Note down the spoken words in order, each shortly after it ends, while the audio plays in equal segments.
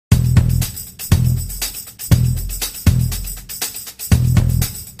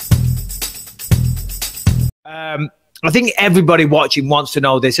I think everybody watching wants to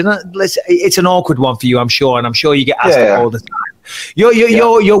know this, and it's an awkward one for you, I'm sure, and I'm sure you get asked it all the time.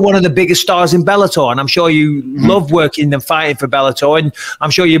 You're one of the biggest stars in Bellator, and I'm sure you love working and fighting for Bellator, and I'm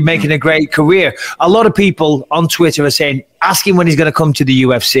sure you're making a great career. A lot of people on Twitter are saying, asking when he's going to come to the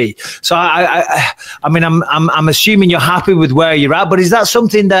UFC. So I mean, I'm assuming you're happy with where you're at, but is that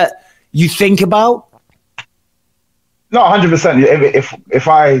something that you think about? No, 100%.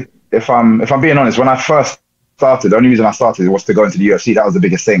 If I'm being honest, when I first started, the only reason I started was to go into the UFC. That was the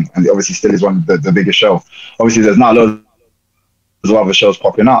biggest thing, and it obviously still is one of the biggest show. Obviously, there's not loads of other shows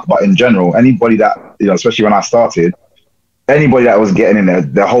popping up, but in general, anybody that, you know, especially when I started, anybody that was getting in there,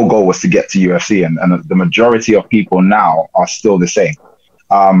 their whole goal was to get to UFC, and the majority of people now are still the same.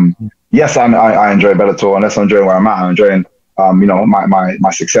 Yes, I enjoy Bellator, and that's enjoying where I'm at. I'm enjoying you know,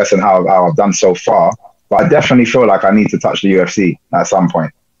 my success and how I've done so far. But I definitely feel like I need to touch the UFC at some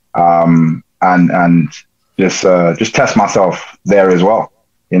point, and just test myself there as well.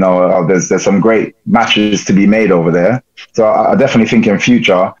 You know, there's some great matches to be made over there. So I definitely think in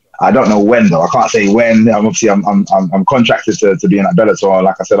future. I don't know when though. I can't say when. Obviously, I'm contracted to be in that Bellator.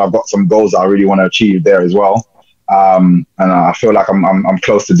 Like I said, I've got some goals that I really want to achieve there as well, and I feel like I'm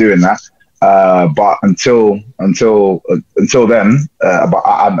close to doing that. But until then, but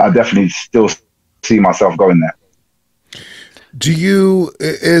I definitely still see myself going there. Do you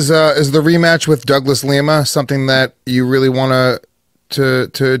is the rematch with Douglas Lima something that you really want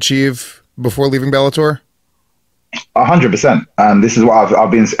to achieve before leaving Bellator? 100%. And this is what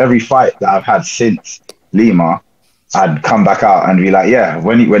I've been, every fight that I've had since Lima, I'd come back out and be like, yeah,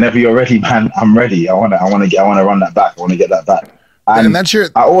 whenever you're ready, man, I'm ready. I want to run that back. I want to get that back. And that's your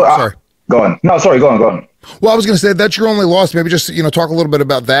sorry. Go on. No, sorry, go on. Well, I was going to say that's your only loss. Maybe just, you know, talk a little bit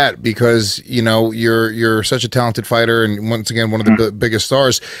about that, because, you know, you're such a talented fighter and once again, one of the biggest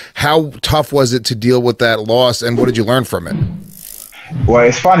stars. How tough was it to deal with that loss, and what did you learn from it? Well,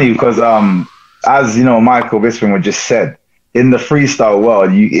 it's funny because, as you know, Michael Bisping just said, in the freestyle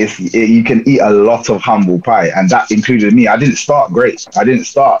world, you can eat a lot of humble pie, and that included me. I didn't start great. I didn't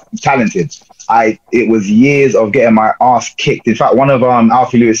start talented. It was years of getting my ass kicked. In fact, one of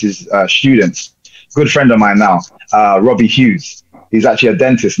Alfie Lewis's students, good friend of mine now, Robbie Hughes, he's actually a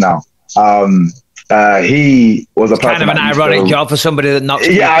dentist now. He was a kind of an ironic job for somebody that knocks.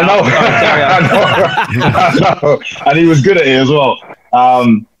 Yeah, I know. I know. And he was good at it as well.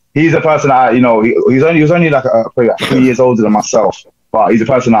 He's a person that, you know, he was only like probably like 3 years older than myself, but he's a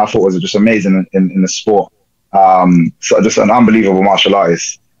person that I thought was just amazing in the sport. So just an unbelievable martial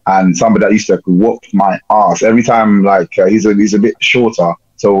artist, and somebody that used to whoop my ass every time. Like he's a bit shorter,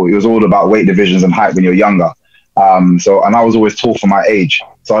 so it was all about weight divisions and height when you're younger. And I was always tall for my age,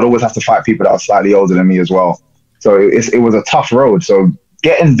 so I'd always have to fight people that were slightly older than me as well. So it was a tough road. So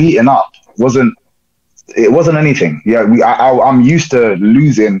getting beaten up wasn't anything. Yeah, I'm used to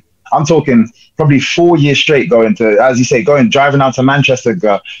losing. I'm talking probably 4 years straight going to, as you say, driving out to Manchester,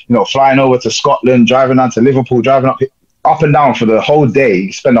 you know, flying over to Scotland, driving down to Liverpool, driving up and down for the whole day.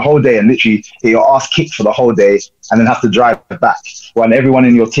 You spend the whole day and literally get your ass kicked for the whole day, and then have to drive back. When everyone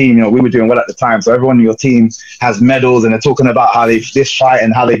in your team, you know, we were doing well at the time, so everyone in your team has medals and they're talking about how they this fight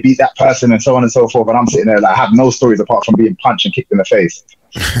and how they beat that person and so on and so forth. And I'm sitting there like, I have no stories apart from being punched and kicked in the face.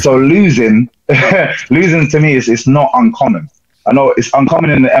 So losing to me is not uncommon. I know it's uncommon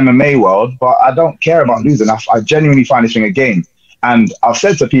in the MMA world, but I don't care about losing. I genuinely find this thing a game. And I've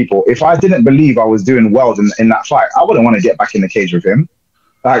said to people, if I didn't believe I was doing well in that fight, I wouldn't want to get back in the cage with him.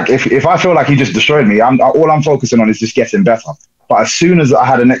 Like, if I feel like he just destroyed me, all I'm focusing on is just getting better. But as soon as I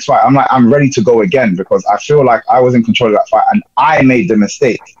had the next fight, I'm ready to go again, because I feel like I was in control of that fight and I made the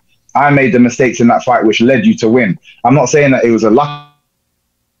mistake. I made the mistakes in that fight which led you to win. I'm not saying that it was a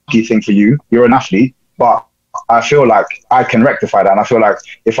lucky thing for you. You're an athlete, but I feel like I can rectify that. And I feel like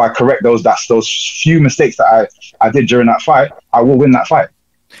if I correct those few mistakes that I did during that fight, I will win that fight.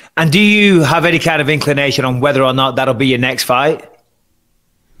 And do you have any kind of inclination on whether or not that'll be your next fight?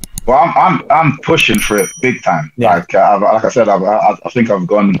 Well, I'm pushing for it big time. Yeah. Like I said, I think I've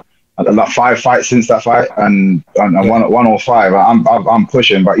gone like 5 fights since that fight, and one or five. I'm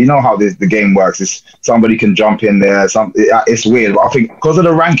pushing, but you know how the game works. Is somebody can jump in there. It's weird, but I think because of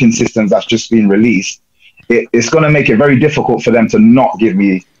the ranking systems that's just been released, it's going to make it very difficult for them to not give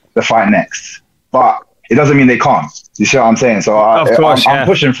me the fight next. But it doesn't mean they can't. You see what I'm saying? So I'm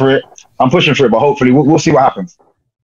pushing for it. But hopefully we'll see what happens.